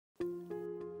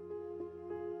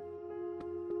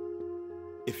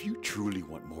If you truly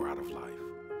want more out of life,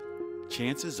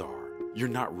 chances are you're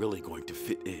not really going to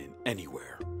fit in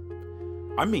anywhere.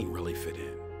 I mean really fit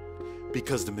in.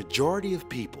 Because the majority of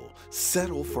people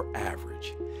settle for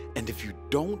average, and if you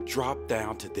don't drop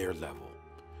down to their level,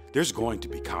 there's going to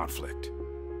be conflict.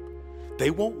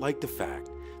 They won't like the fact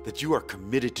that you are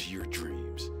committed to your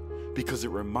dreams because it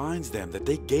reminds them that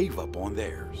they gave up on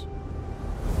theirs.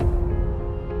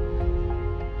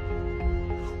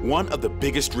 One of the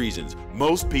biggest reasons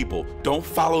most people don't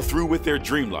follow through with their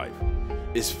dream life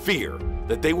is fear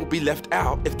that they will be left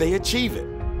out if they achieve it.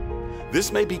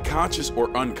 This may be conscious or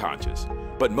unconscious,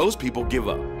 but most people give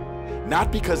up,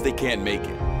 not because they can't make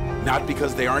it, not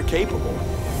because they aren't capable,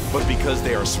 but because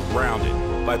they are surrounded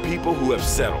by people who have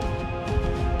settled.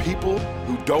 People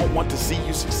who don't want to see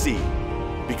you succeed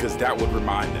because that would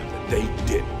remind them that they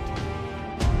didn't.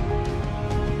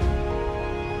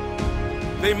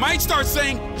 They might start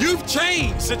saying, "You've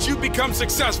changed since you've become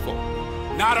successful,"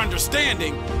 not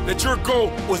understanding that your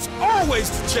goal was always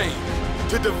to change,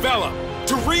 to develop,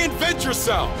 to reinvent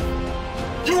yourself.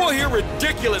 You will hear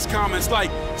ridiculous comments like,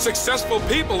 "Successful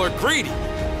people are greedy,"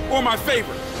 or my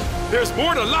favorite, "There's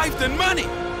more to life than money."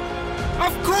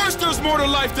 Of course there's more to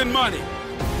life than money.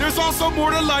 There's also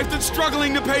more to life than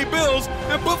struggling to pay bills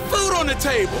and put food on the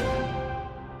table.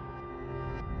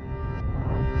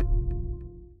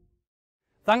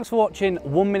 Thanks for watching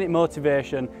 1 Minute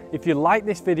Motivation. If you like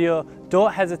this video,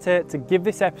 don't hesitate to give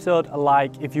this episode a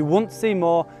like. If you want to see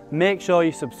more, make sure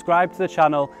you subscribe to the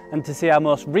channel, and to see our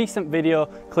most recent video,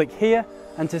 click here,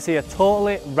 and to see a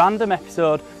totally random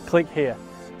episode, click here.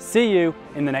 See you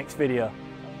in the next video.